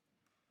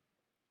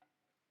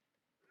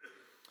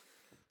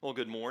Well,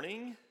 good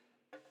morning.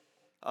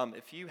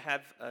 If you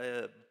have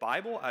a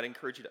Bible, I'd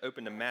encourage you to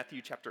open to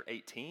Matthew chapter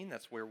 18.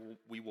 That's where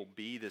we will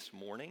be this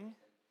morning.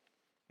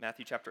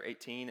 Matthew chapter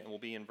 18, and we'll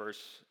be in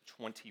verse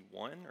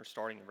 21, or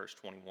starting in verse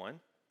 21.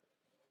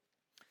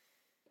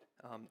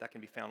 That can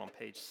be found on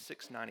page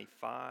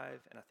 695,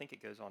 and I think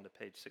it goes on to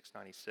page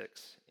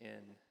 696 in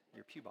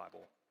your pew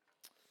Bible.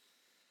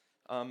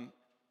 I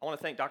want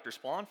to thank Dr.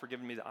 Splon for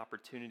giving me the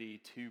opportunity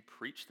to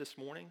preach this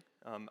morning.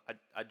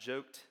 I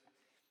joked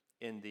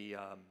in the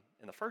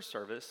first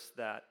service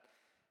that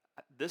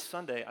this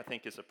Sunday, I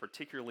think, is a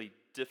particularly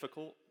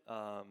difficult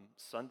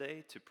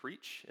Sunday to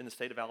preach in the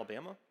state of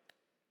Alabama.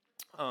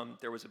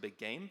 There was a big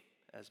game,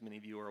 as many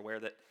of you are aware,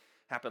 that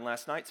happened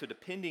last night. So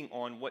depending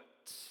on what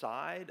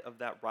side of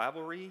that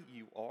rivalry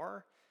you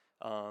are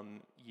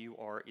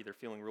either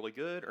feeling really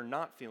good or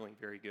not feeling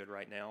very good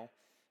right now.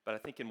 But I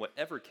think in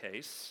whatever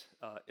case,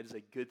 it is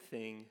a good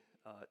thing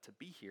to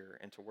be here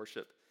and to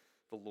worship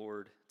the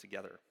Lord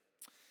together.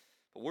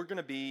 But we're going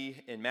to be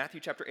in Matthew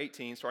chapter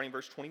 18, starting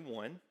verse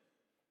 21.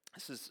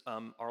 This is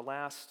our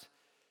last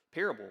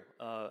parable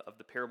of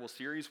the parable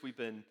series. We've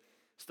been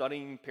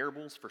studying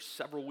parables for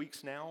several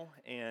weeks now,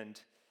 and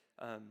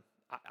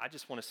I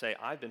just want to say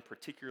I've been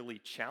particularly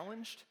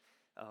challenged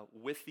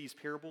with these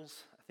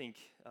parables. I think,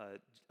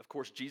 of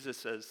course,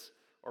 Jesus as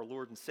our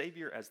Lord and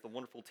Savior, as the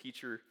wonderful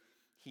teacher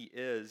He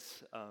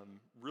is,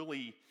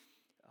 really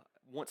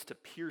wants to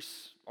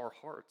pierce our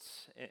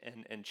hearts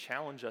and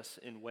challenge us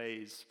in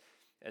ways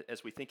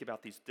as we think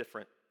about these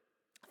different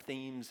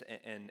themes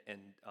and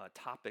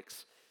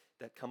topics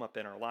that come up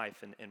in our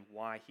life and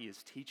why He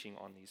is teaching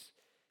on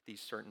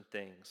these certain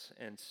things.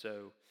 And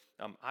so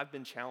I've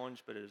been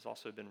challenged, but it has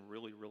also been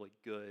really, really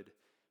good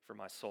for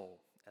my soul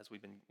as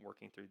we've been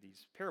working through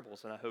these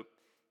parables, and I hope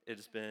it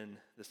has been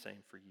the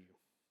same for you.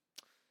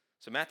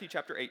 So Matthew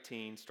chapter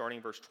 18, starting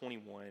verse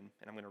 21, and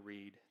I'm going to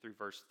read through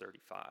verse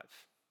 35.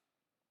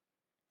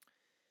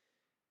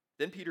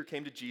 Then Peter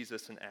came to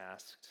Jesus and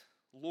asked,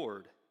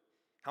 "Lord,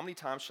 how many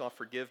times shall I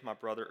forgive my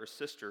brother or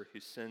sister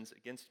who sins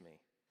against me?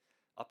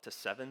 Up to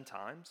 7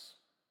 times?"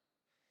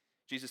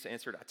 Jesus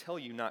answered, "I tell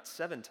you, not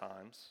 7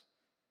 times,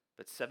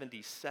 but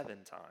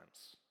 77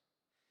 times.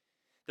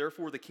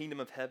 Therefore, the kingdom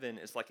of heaven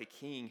is like a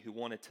king who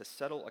wanted to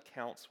settle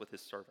accounts with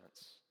his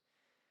servants.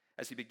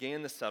 As he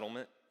began the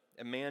settlement,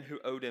 a man who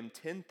owed him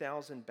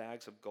 10,000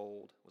 bags of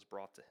gold was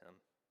brought to him.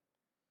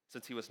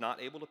 Since he was not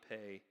able to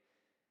pay,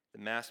 the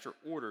master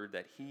ordered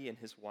that he and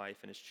his wife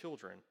and his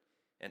children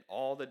and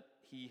all that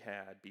he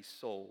had be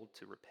sold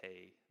to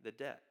repay the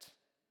debt.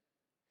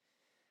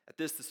 At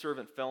this, the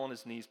servant fell on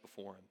his knees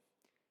before him.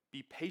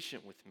 'Be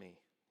patient with me,'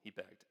 he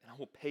begged, 'and I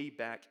will pay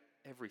back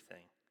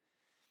everything.'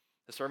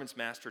 The servant's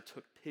master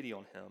took pity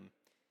on him,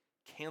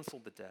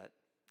 canceled the debt,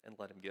 and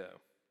let him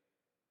go.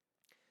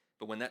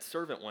 But when that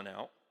servant went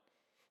out,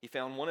 he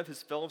found one of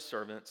his fellow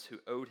servants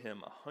who owed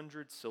him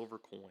 100 silver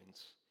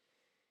coins.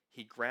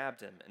 He grabbed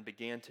him and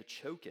began to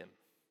choke him.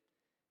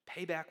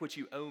 'Pay back what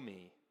you owe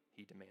me,'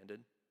 he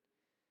demanded.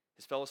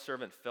 His fellow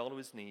servant fell to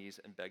his knees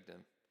and begged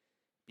him,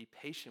 'Be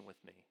patient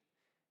with me,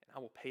 and I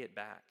will pay it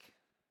back.'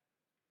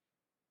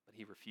 But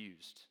he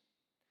refused.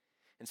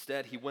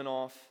 Instead, he went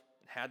off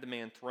and had the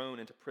man thrown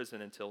into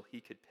prison until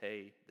he could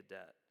pay the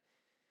debt.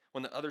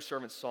 When the other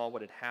servants saw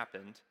what had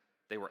happened,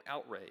 they were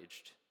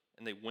outraged,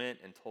 and they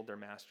went and told their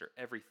master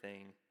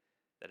everything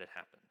that had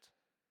happened.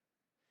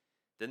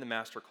 Then the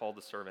master called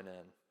the servant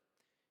in.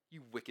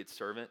 'You wicked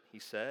servant,' he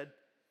said,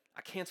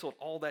 'I canceled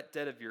all that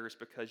debt of yours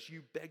because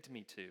you begged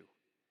me to.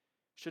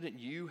 Shouldn't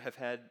you have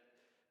had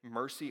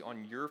mercy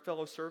on your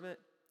fellow servant,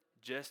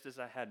 just as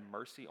I had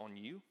mercy on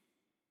you?'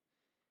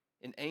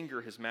 In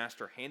anger, his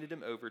master handed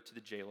him over to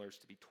the jailers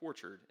to be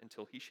tortured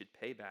until he should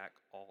pay back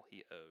all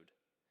he owed.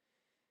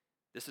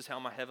 This is how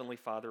my heavenly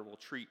Father will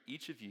treat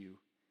each of you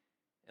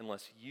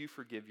unless you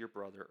forgive your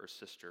brother or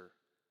sister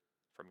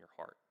from your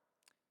heart."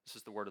 This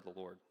is the word of the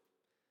Lord.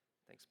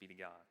 Thanks be to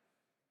God.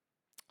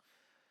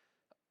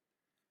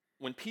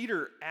 When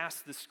Peter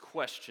asked this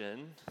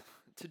question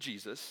to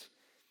Jesus,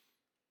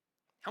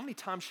 "How many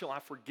times shall I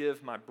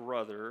forgive my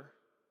brother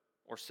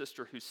or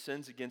sister who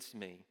sins against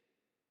me?"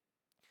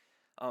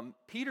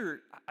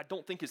 Peter, I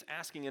don't think, is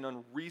asking an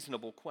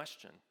unreasonable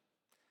question.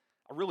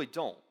 I really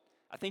don't.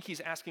 I think he's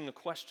asking a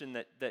question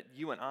that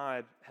you and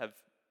I have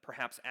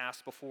perhaps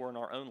asked before in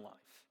our own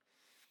life.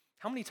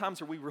 How many times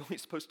are we really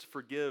supposed to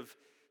forgive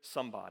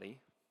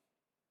somebody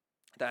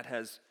that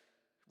has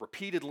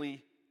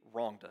repeatedly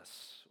wronged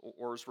us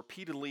or has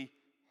repeatedly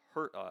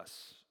hurt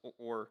us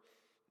or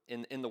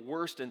in the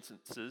worst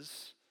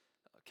instances,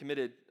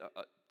 committed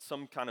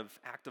some kind of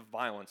act of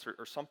violence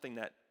or something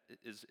that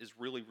is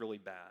really, really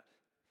bad?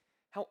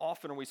 How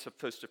often are we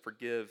supposed to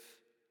forgive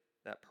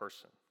that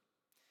person?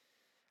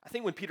 I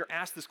think when Peter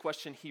asked this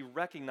question, he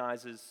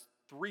recognizes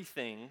 3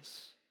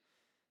 things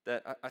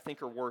that I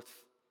think are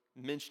worth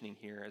mentioning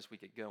here as we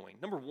get going.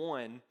 Number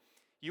 1,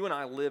 you and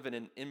I live in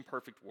an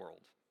imperfect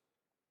world.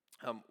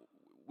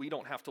 We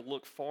don't have to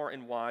look far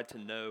and wide to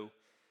know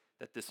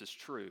that this is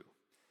true.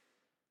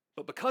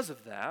 But because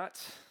of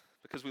that,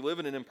 because we live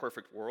in an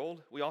imperfect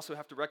world, we also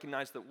have to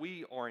recognize that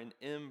we are an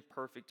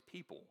imperfect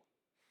people.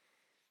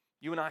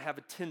 You and I have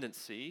a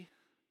tendency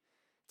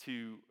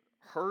to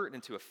hurt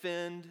and to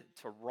offend,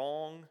 to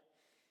wrong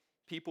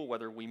people,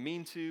 whether we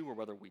mean to or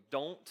whether we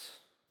don't.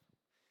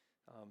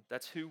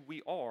 That's who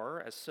we are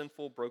as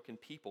sinful, broken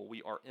people.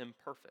 We are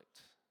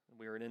imperfect.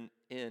 We are in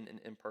an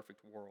imperfect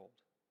world.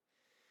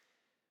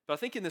 But I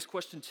think in this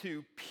question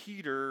too,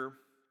 Peter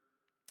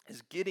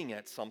is getting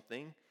at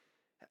something.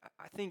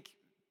 I think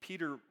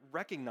Peter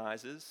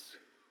recognizes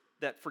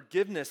that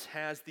forgiveness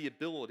has the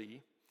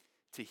ability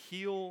to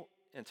heal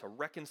and to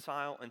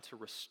reconcile and to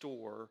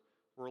restore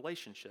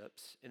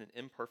relationships in an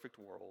imperfect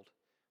world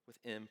with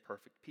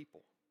imperfect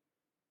people,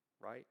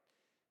 right?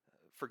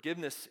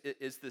 Forgiveness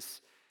is this,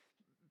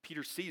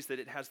 Peter sees that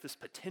it has this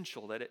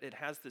potential, that it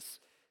has this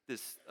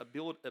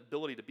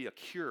ability to be a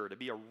cure, to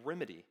be a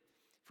remedy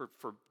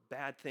for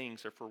bad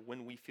things or for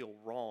when we feel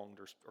wronged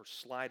or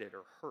slighted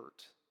or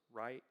hurt,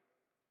 right?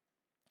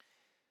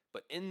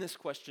 But in this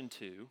question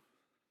too,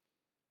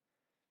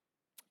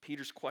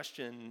 Peter's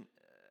question,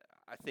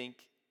 I think,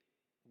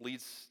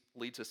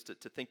 leads us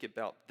to think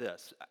about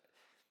this.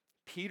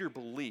 Peter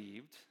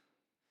believed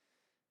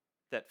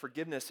that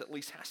forgiveness at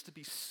least has to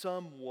be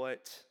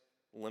somewhat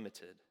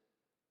limited.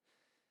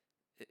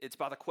 It's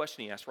by the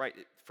question he asked, right?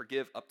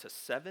 Forgive up to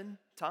 7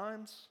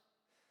 times?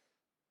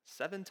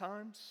 7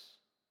 times?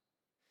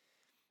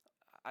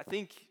 I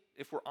think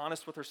if we're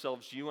honest with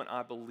ourselves, you and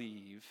I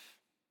believe,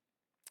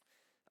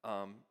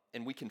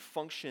 and we can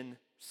function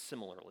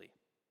similarly.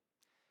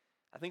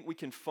 I think we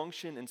can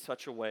function in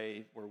such a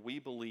way where we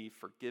believe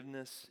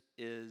forgiveness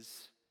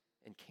is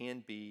and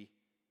can be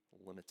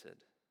limited.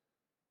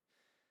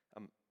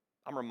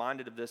 I'm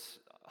reminded of this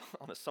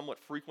on a somewhat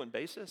frequent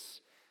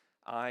basis.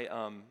 I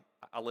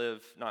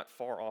live not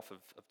far off of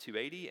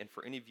 280, and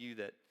for any of you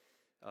that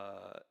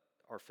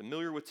are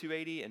familiar with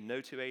 280 and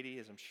know 280,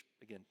 as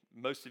again,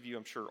 most of you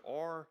I'm sure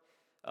are,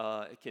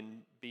 it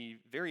can be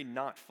very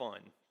not fun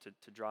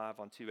to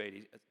drive on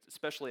 280,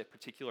 especially at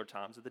particular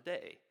times of the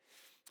day.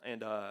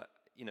 And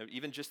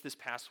even just this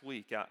past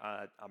week,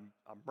 I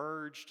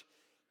merged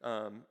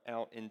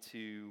out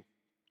into,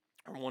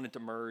 I wanted to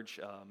merge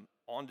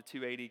onto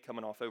 280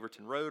 coming off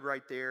Overton Road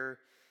right there,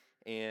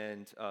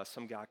 and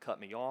some guy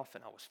cut me off,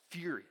 and I was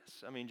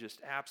furious. I mean,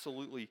 just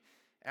absolutely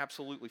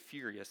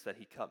furious that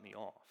he cut me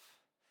off.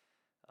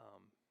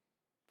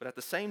 But at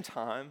the same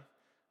time,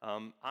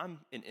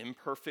 I'm an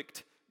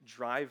imperfect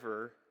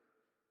driver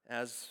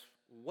as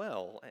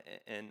well,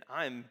 and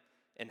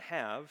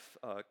have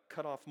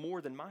cut off more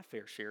than my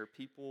fair share of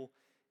people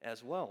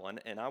as well,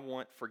 and I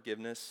want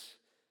forgiveness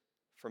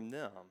from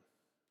them,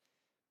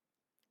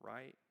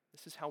 right?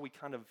 This is how we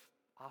kind of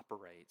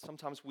operate.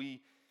 Sometimes we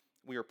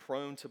are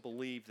prone to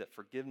believe that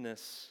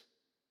forgiveness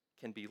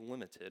can be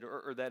limited,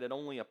 or that it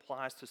only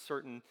applies to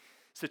certain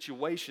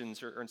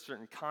situations or in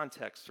certain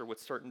contexts or with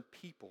certain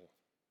people.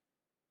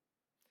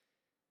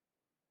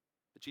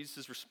 But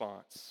Jesus'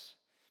 response,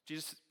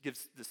 Jesus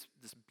gives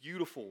this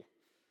beautiful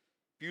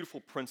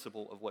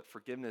principle of what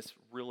forgiveness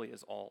really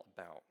is all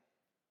about.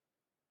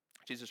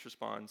 Jesus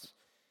responds,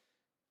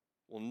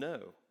 well,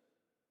 no,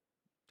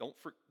 don't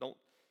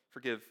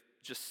forgive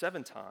just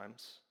 7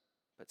 times,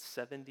 but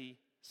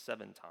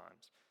 77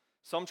 times.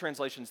 Some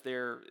translations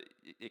there,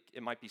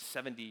 it might be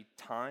 70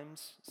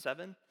 times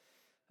 7.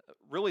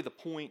 Really, the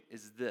point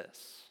is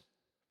this.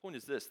 The point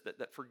is this,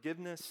 that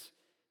forgiveness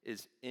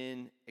is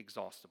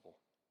inexhaustible.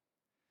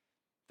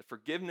 The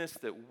forgiveness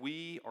that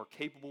we are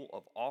capable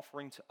of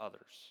offering to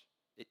others,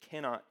 it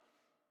cannot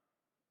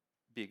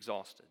be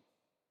exhausted.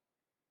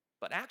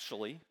 But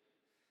actually,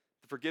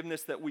 the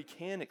forgiveness that we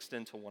can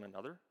extend to one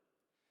another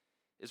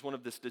is one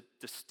of the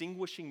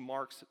distinguishing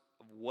marks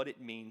of what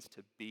it means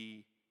to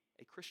be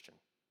a Christian.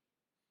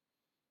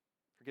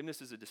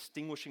 Forgiveness is a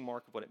distinguishing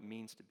mark of what it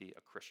means to be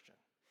a Christian.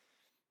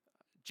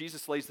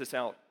 Jesus lays this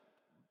out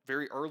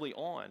very early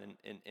on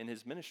in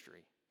his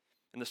ministry.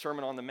 In the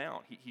Sermon on the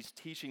Mount, he's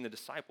teaching the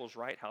disciples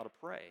right how to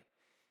pray.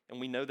 And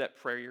we know that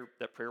prayer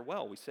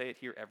well. We say it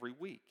here every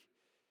week.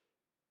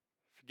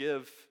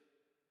 Forgive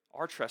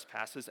our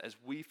trespasses as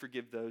we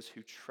forgive those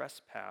who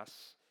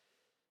trespass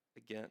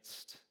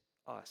against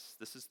us.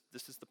 This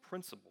is the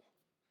principle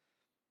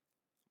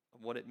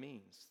of what it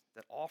means,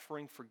 that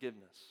offering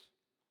forgiveness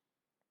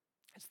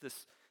is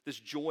this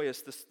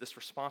joyous, this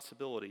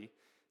responsibility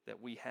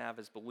that we have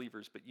as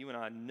believers, but you and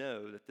I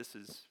know that this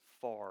is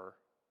far,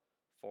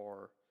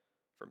 far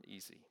from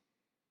easy.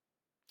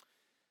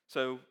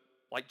 So,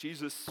 like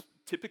Jesus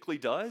typically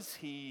does,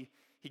 he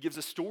gives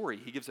a story,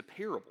 he gives a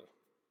parable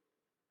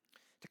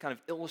to kind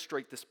of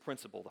illustrate this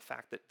principle, the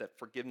fact that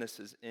forgiveness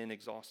is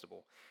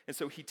inexhaustible. And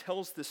so he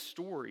tells this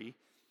story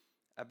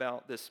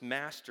about this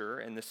master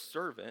and this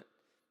servant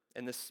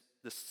and this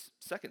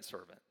second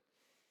servant.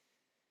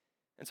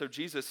 And so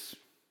Jesus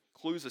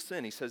clues us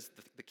in. He says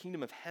the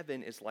kingdom of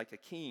heaven is like a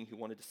king who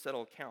wanted to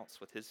settle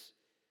accounts with his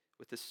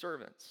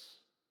servants.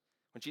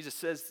 When Jesus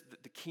says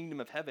the kingdom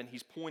of heaven,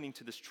 he's pointing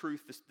to this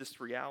truth, this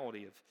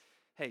reality of,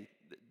 hey,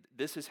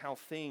 this is how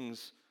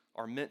things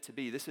are meant to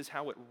be. This is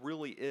how it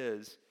really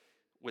is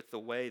with the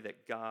way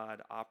that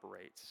God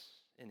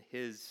operates in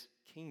his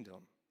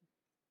kingdom.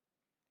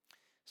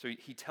 So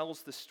he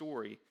tells the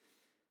story.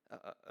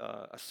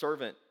 A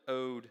servant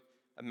owed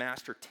a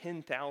master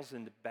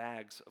 10,000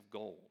 bags of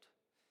gold.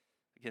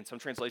 Again, some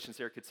translations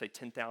there could say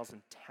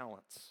 10,000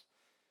 talents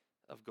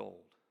of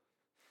gold.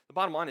 The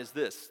bottom line is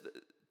this: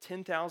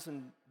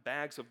 10,000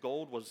 bags of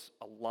gold was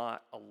a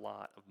lot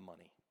of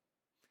money.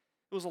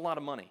 It was a lot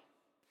of money.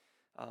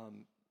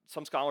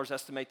 Some scholars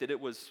estimate that it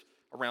was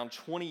around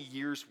 20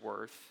 years'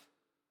 worth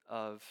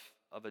of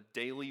a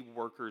daily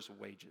worker's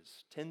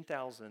wages.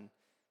 10,000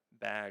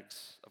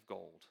 bags of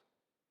gold.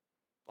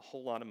 A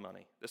whole lot of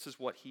money. This is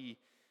what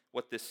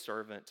this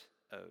servant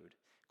owed.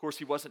 Of course,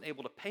 he wasn't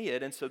able to pay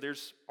it, and so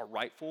there's a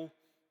rightful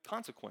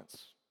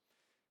consequence.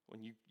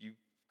 When you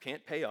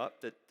can't pay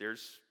up, that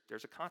there's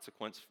a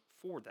consequence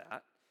for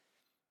that.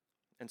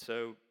 And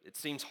so it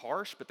seems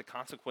harsh, but the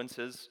consequence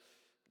is,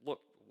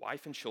 look,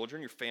 wife and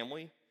children, your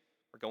family,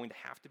 are going to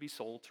have to be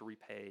sold to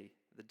repay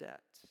the debt.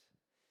 The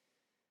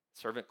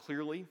servant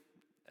clearly,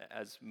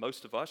 as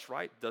most of us,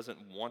 right, doesn't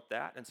want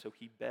that, and so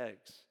he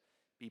begs,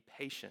 be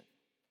patient.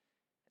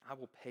 I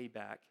will pay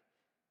back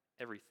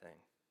everything.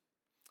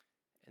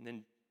 And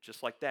then,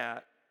 just like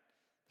that,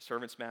 the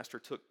servant's master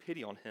took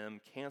pity on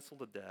him, canceled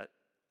the debt,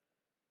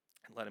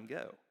 and let him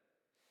go.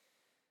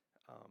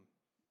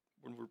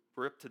 When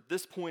we're up to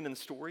this point in the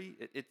story,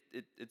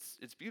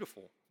 it's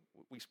beautiful.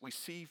 We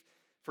see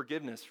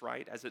forgiveness,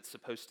 right, as it's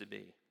supposed to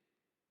be.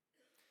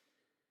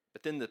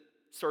 But then the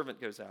servant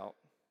goes out,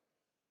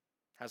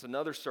 has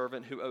another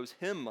servant who owes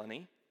him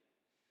money,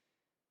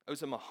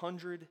 owes him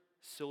 100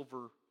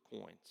 silver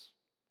coins.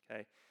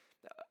 Okay,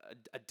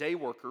 a day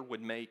worker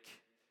would make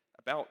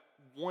about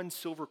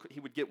he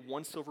would get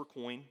 1 silver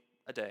coin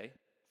a day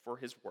for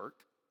his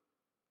work.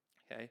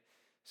 Okay,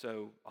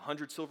 so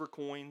 100 silver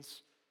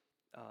coins,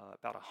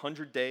 about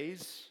 100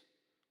 days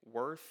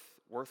worth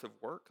of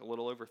work, a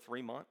little over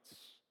 3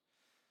 months.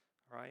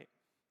 All right,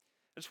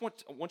 I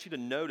want you to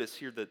notice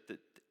here the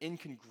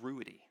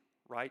incongruity,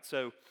 right?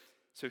 So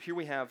here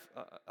we have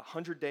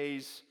 100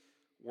 days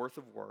worth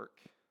of work.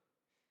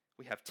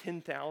 We have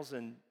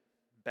 10,000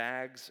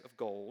 bags of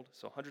gold,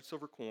 so 100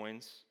 silver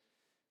coins,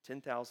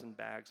 10,000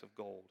 bags of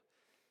gold.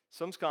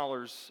 Some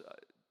scholars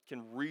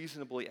can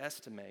reasonably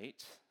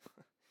estimate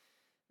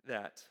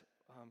that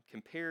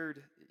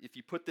compared, if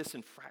you put this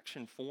in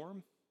fraction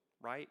form,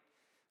 right,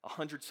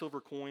 100 silver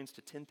coins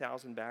to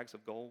 10,000 bags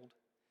of gold,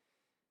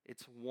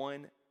 it's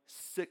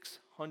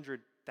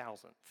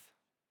 1/600,000th.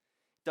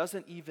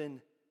 Doesn't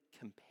even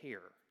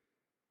compare,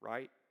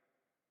 right?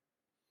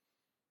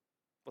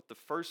 What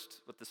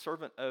the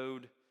servant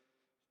owed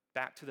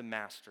back to the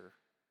master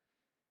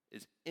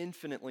is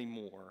infinitely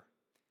more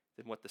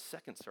than what the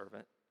second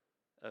servant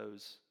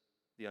owes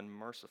the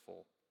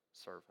unmerciful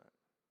servant.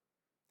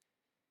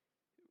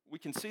 We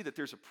can see that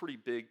there's a pretty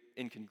big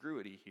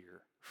incongruity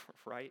here,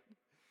 right?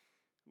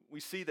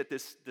 We see that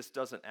this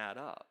doesn't add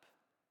up.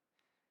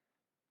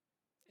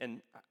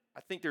 And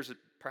I think there's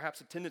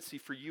perhaps a tendency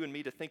for you and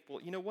me to think,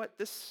 well, you know what,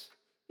 that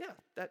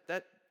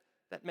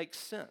makes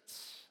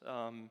sense.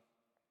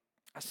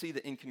 I see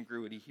the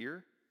incongruity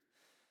here.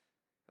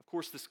 Of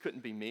course, this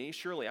couldn't be me.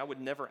 Surely I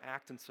would never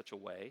act in such a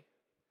way.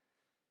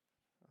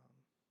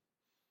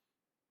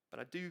 But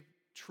I do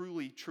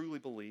truly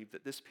believe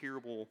that this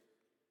parable,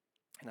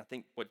 and I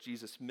think what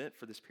Jesus meant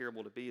for this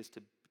parable to be, is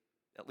to,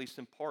 at least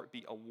in part,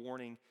 be a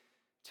warning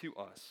to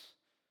us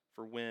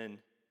for when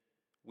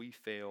we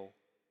fail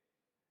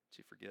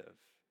to forgive.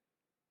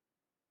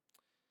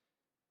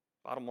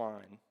 Bottom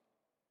line,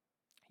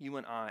 you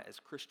and I, as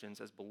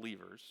Christians, as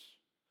believers,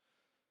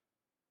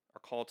 are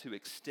called to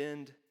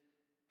extend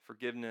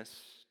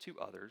forgiveness to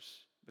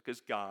others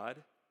because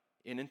God,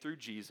 in and through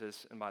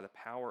Jesus and by the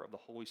power of the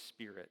Holy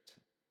Spirit,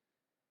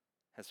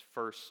 has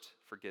first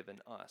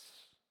forgiven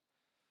us,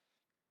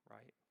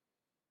 right?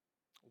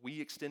 We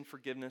extend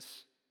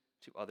forgiveness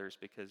to others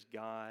because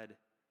God,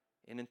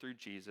 in and through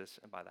Jesus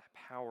and by the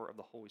power of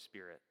the Holy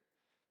Spirit,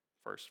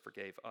 first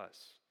forgave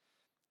us.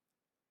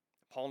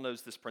 Paul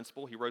knows this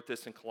principle. He wrote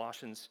this in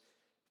Colossians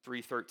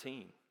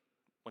 3:13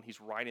 when he's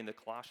writing the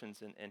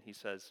Colossians, and he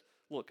says,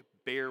 look,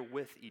 bear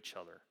with each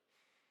other.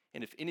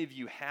 And if any of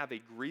you have a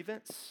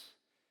grievance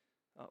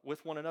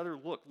with one another,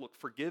 look,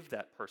 forgive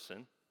that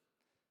person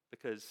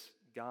because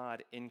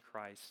God in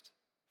Christ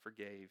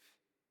forgave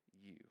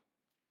you.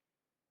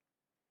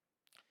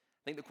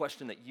 I think the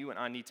question that you and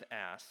I need to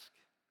ask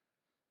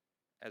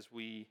as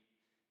we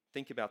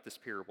think about this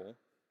parable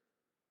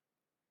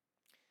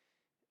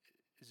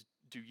is,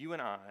 do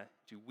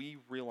we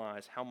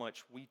realize how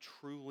much we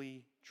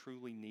truly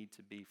need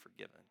to be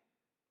forgiven?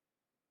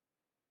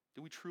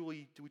 Do we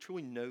truly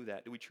know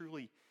that? Do we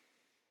truly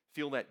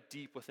feel that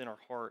deep within our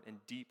heart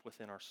and deep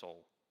within our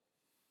soul?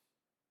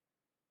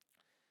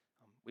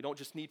 We don't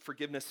just need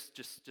forgiveness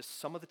just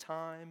some of the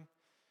time,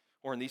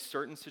 or in these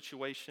certain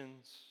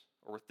situations,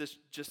 or with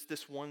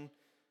this one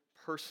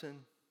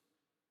person,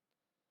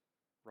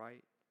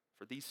 right?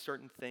 For these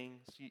certain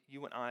things,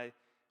 you and I,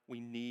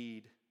 we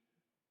need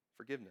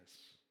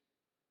forgiveness.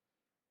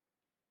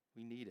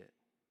 We need it.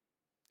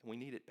 and we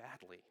need it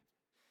badly.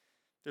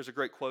 There's a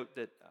great quote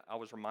that I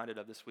was reminded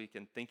of this week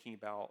in thinking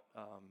about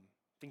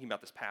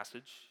this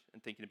passage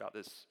and thinking about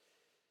this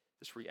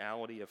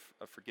reality of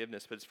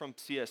forgiveness, but it's from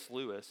C.S.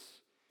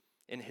 Lewis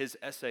in his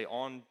essay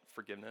on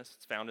forgiveness.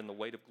 It's found in The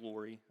Weight of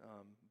Glory,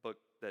 book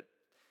that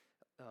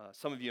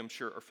some of you, I'm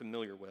sure, are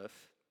familiar with.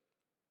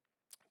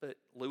 But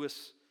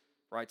Lewis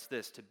writes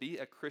this: to be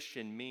a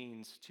Christian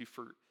means to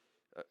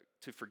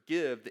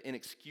forgive the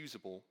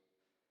inexcusable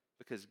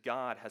because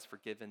God has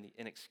forgiven the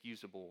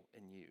inexcusable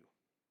in you.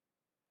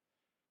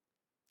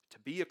 To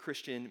be a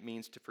Christian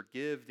means to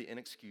forgive the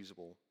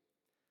inexcusable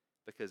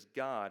because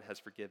God has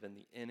forgiven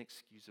the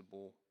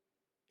inexcusable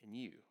in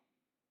you.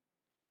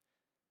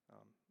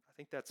 I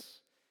think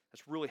that's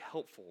really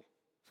helpful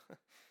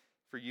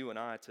for you and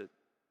I to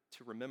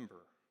remember.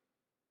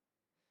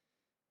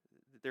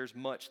 There's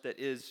much that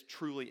is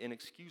truly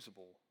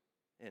inexcusable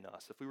in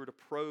us. If we were to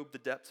probe the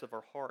depths of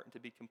our heart and to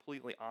be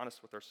completely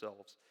honest with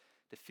ourselves,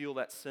 to feel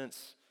that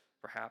sense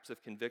perhaps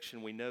of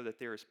conviction, we know that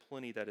there is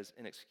plenty that is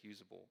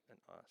inexcusable in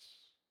us.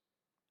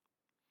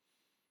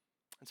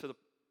 And so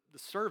the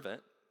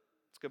servant,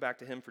 let's go back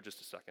to him for just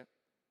a second.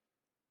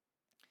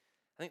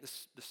 I think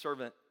the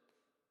servant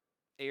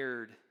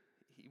erred.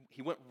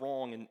 He went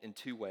wrong in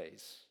two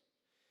ways.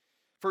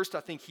 First, I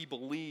think he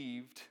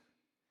believed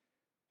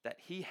that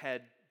he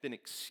had been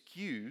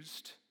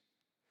excused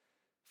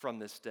from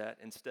this debt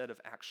instead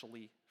of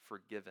actually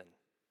forgiven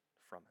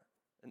from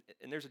it.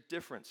 And there's a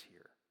difference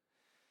here.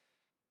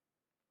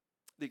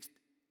 The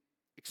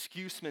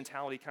excuse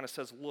mentality kind of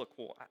says, look,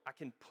 well, I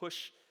can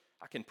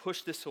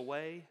push this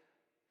away,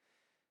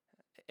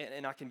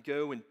 and I can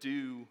go and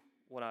do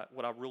what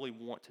I really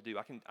want to do.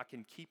 I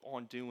can keep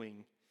on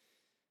doing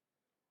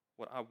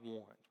what I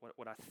want,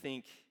 what I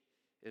think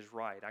is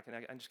right. I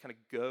can just kind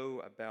of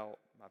go about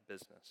my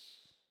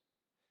business.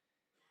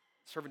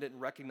 The servant didn't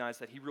recognize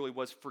that he really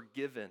was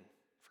forgiven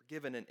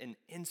an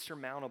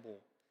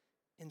insurmountable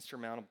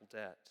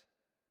debt.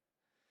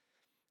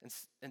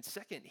 And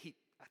second,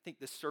 I think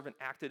this servant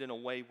acted in a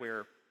way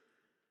where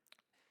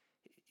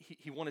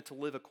he wanted to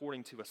live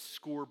according to a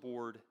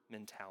scoreboard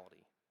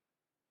mentality.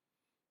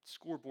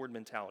 Scoreboard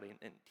mentality.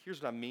 And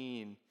here's what I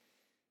mean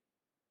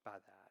by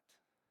that.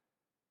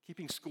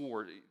 Keeping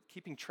score,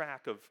 keeping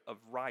track of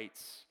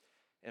rights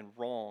and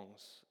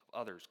wrongs of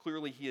others.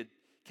 Clearly, he had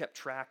kept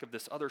track of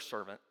this other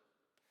servant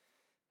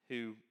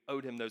who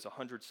owed him those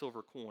 100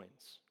 silver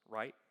coins,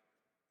 right?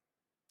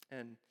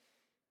 And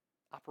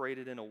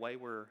operated in a way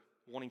where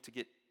wanting to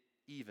get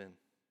even,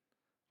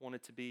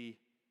 wanted to be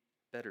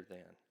better than.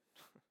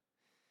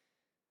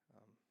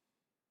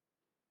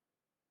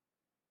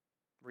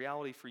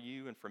 Reality for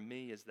you and for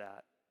me is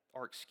that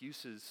our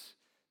excuses,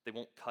 they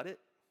won't cut it.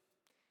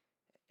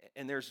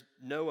 And there's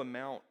no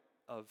amount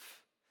of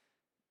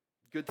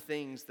good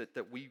things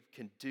that we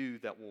can do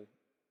that will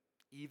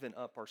even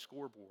up our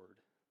scoreboard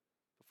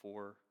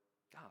before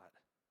God.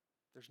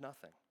 There's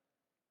nothing.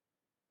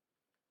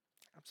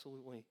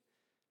 Absolutely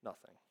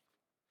nothing.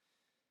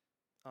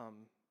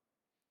 I'm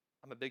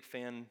a big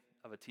fan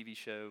of a TV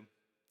show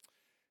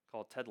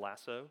called Ted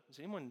Lasso. Has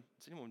anyone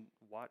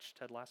watched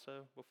Ted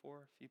Lasso before?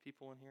 A few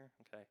people in here?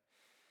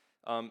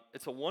 Okay.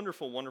 It's a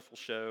wonderful, wonderful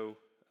show.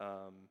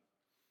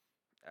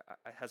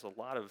 It has a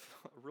lot of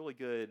really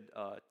good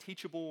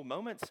teachable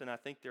moments, and I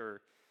think there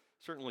are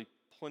certainly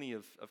plenty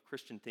of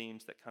Christian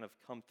themes that kind of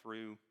come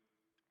through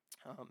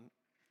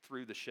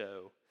the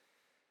show.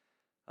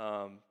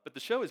 But the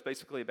show is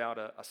basically about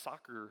a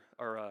soccer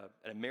or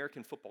an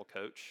American football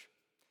coach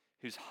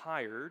who's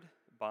hired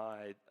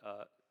by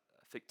a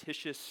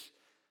fictitious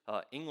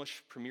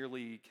English Premier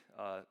League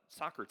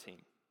soccer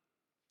team.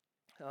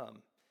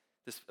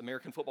 This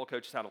American football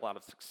coach has had a lot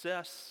of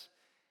success,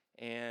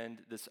 and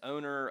this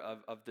owner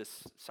of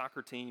this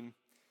soccer team,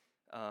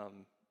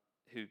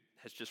 who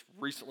has just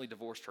recently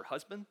divorced her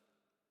husband,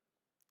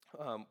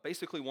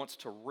 basically wants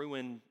to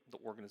ruin the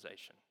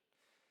organization.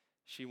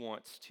 She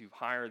wants to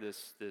hire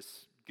this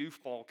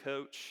goofball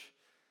coach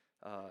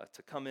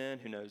to come in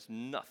who knows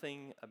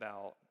nothing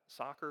about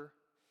soccer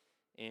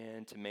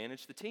and to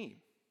manage the team.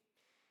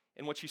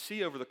 And what you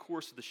see over the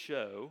course of the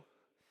show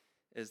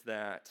is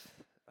that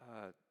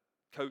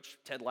Coach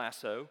Ted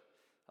Lasso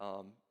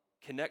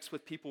connects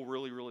with people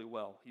really, really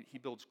well. He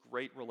builds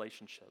great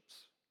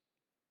relationships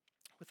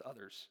with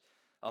others.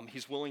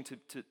 He's willing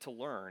to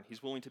learn.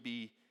 He's willing to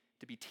be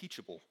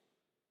teachable.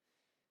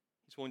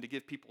 He's willing to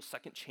give people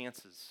second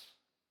chances.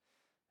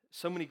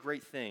 So many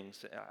great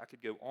things. I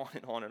could go on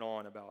and on and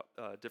on about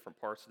different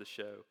parts of the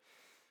show.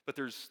 But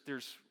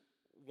there's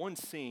one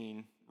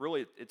scene,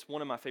 really it's one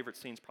of my favorite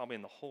scenes probably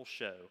in the whole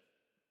show.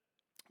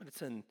 But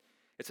it's in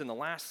the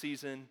last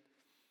season.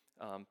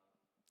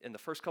 In the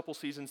first couple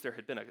seasons, there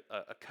had been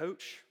a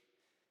coach.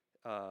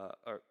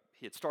 Or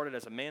he had started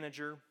as a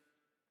manager,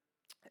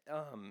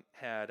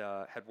 had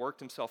worked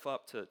himself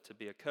up to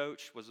be a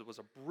coach, was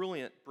a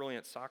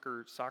brilliant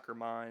soccer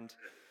mind.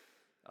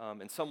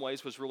 In some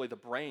ways was really the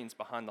brains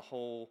behind the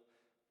whole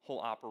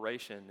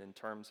operation in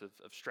terms of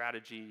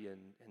strategy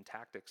and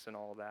tactics and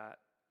all of that.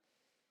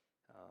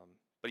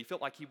 But he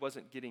felt like he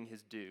wasn't getting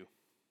his due.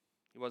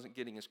 He wasn't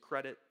getting his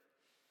credit.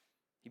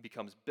 He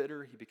becomes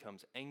bitter. He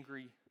becomes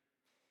angry.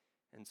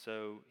 And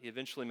so he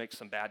eventually makes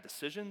some bad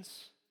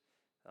decisions,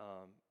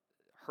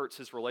 hurts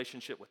his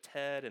relationship with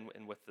Ted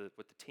and with the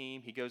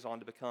team. He goes on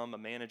to become a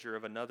manager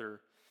of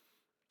another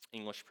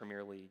English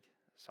Premier League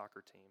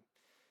soccer team.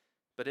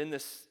 But in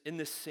this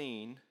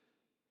scene,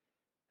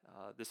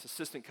 this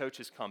assistant coach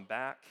has come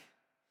back.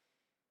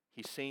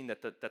 He's seen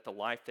that the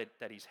life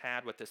that he's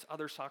had with this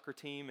other soccer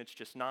team, it's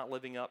just not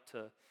living up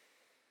to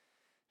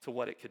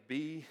what it could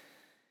be.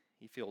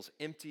 He feels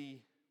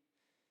empty.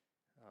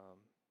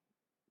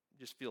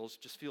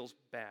 Just feels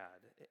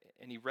bad,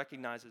 and he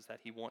recognizes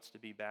that he wants to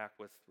be back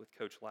with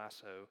Coach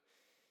Lasso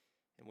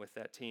and with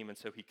that team. And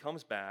so he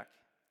comes back,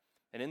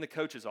 and in the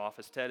coach's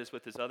office, Ted is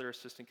with his other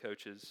assistant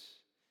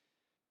coaches,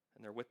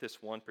 and they're with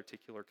this one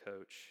particular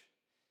coach.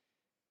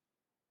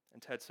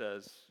 And Ted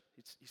says,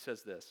 he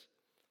says this: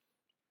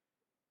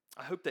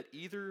 "I hope that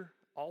either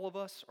all of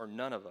us or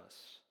none of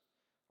us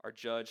are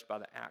judged by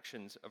the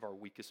actions of our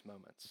weakest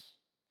moments,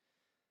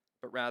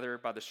 but rather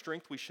by the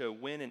strength we show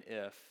when and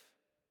if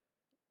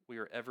we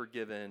are ever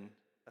given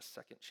a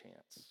second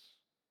chance."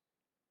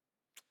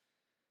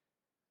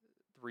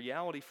 The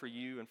reality for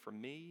you and for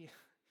me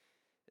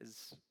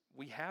is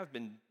we have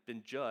been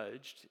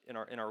judged in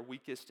our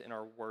weakest and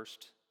our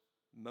worst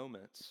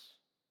moments.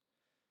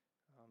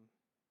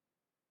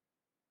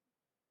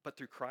 But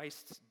through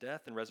Christ's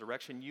death and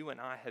resurrection, you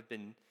and I have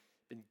been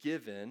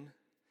given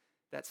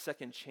that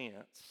second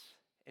chance,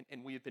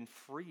 and we have been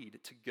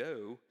freed to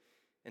go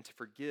and to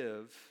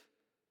forgive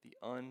the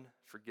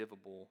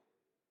unforgivable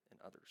in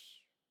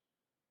others.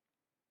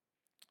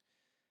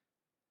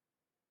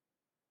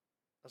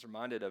 I was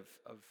reminded of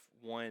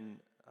one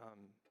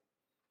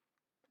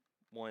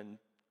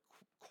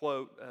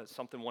quote,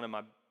 something one of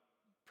my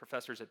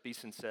professors at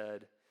Beeson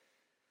said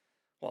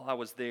while I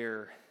was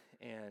there,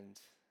 and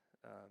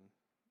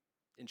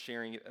in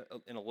sharing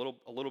in a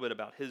little bit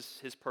about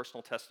his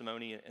personal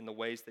testimony and the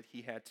ways that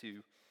he had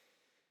to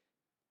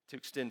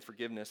extend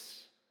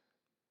forgiveness.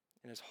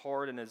 And as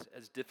hard and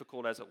as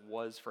difficult as it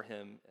was for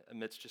him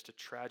amidst just a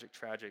tragic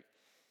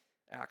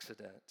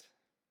accident,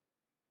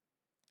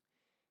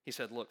 he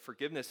said, look,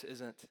 forgiveness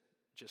isn't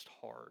just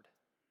hard.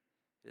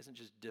 It isn't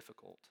just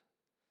difficult,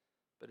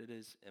 but it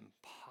is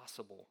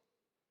impossible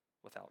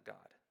without God.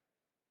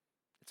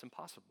 It's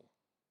impossible.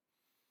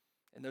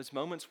 In those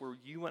moments where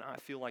you and I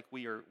feel like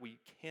we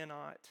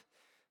cannot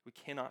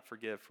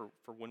forgive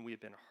for when we have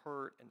been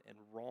hurt and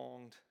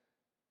wronged,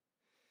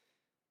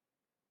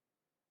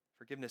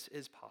 forgiveness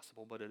is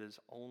possible, but it is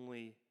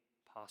only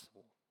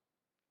possible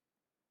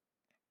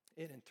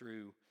in and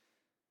through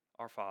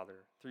our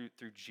Father,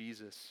 through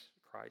Jesus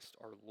Christ,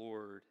 our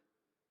Lord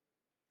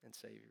and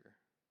Savior.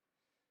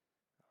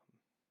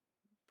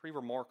 Pretty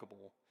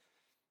remarkable.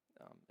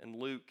 In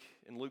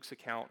Luke's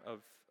account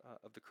of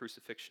the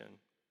crucifixion,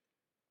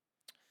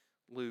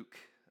 Luke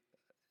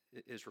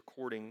is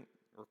recording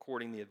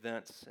the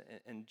events,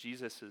 and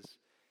Jesus is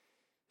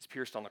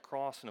pierced on the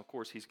cross, and of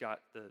course he's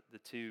got the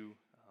two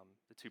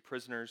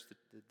prisoners,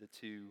 the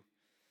two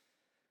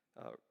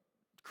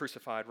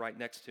crucified right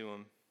next to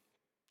him,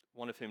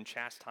 one of whom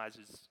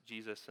chastises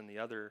Jesus, and the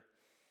other,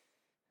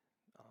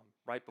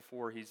 right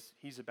before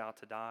he's about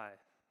to die,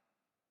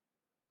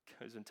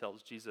 goes and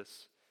tells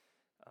Jesus,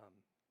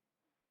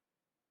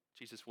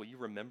 Jesus, will you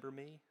remember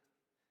me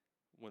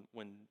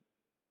when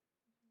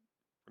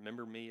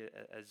remember me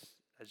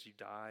as you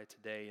die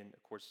today? And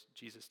of course,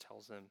 Jesus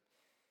tells him,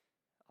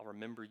 I'll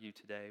remember you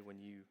today when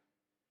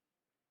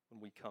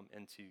we come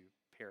into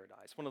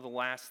paradise. One of the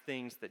last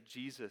things that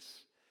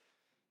Jesus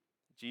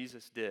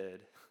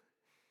did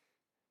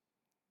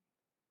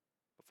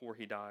before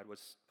he died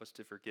was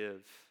to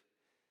forgive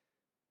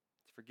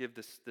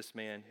this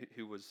man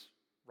who was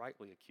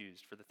rightly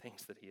accused for the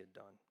things that he had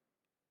done.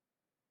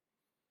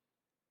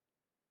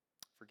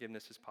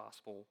 Forgiveness is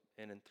possible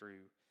in and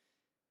through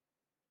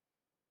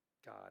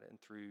God and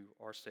through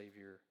our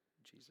Savior,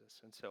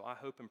 Jesus. And so I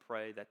hope and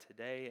pray that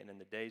today and in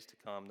the days to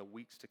come, the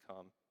weeks to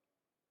come,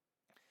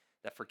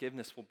 that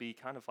forgiveness will be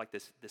kind of like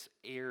this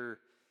air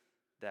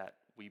that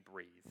we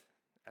breathe.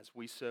 As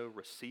we so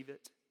receive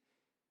it,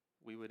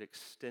 we would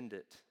extend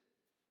it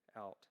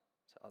out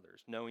to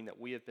others, knowing that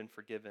we have been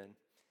forgiven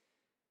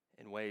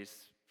in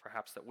ways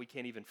perhaps that we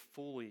can't even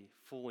fully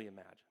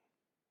imagine,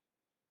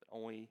 but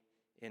only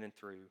in and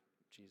through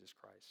Jesus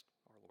Christ,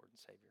 our Lord and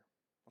Savior.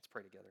 Let's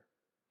pray together.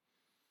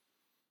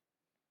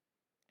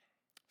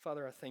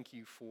 Father, I thank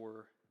you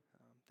for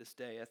this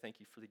day. I thank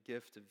you for the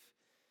gift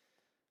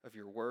of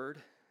your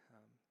word.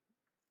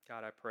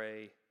 God, I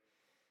pray,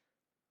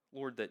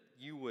 Lord, that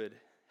you would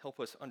help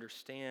us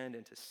understand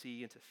and to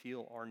see and to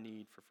feel our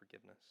need for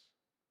forgiveness.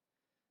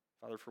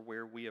 Father, for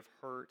where we have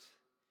hurt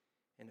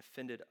and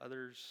offended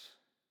others.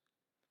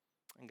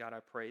 And God, I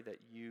pray that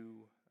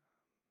you,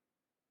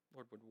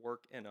 Lord, would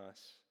work in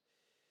us.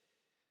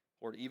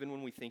 Lord, even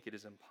when we think it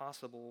is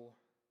impossible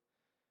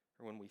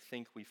or when we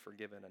think we've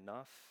forgiven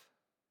enough,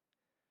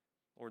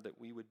 Lord, that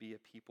we would be a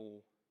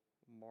people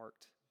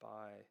marked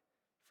by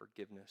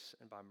forgiveness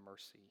and by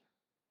mercy.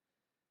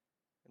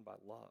 and by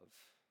love.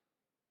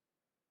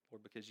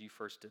 Lord, because you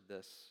first did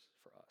this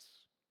for us.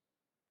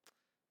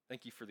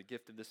 Thank you for the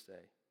gift of this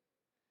day.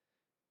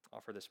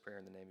 Offer this prayer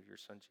in the name of your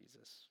Son,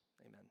 Jesus.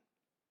 Amen.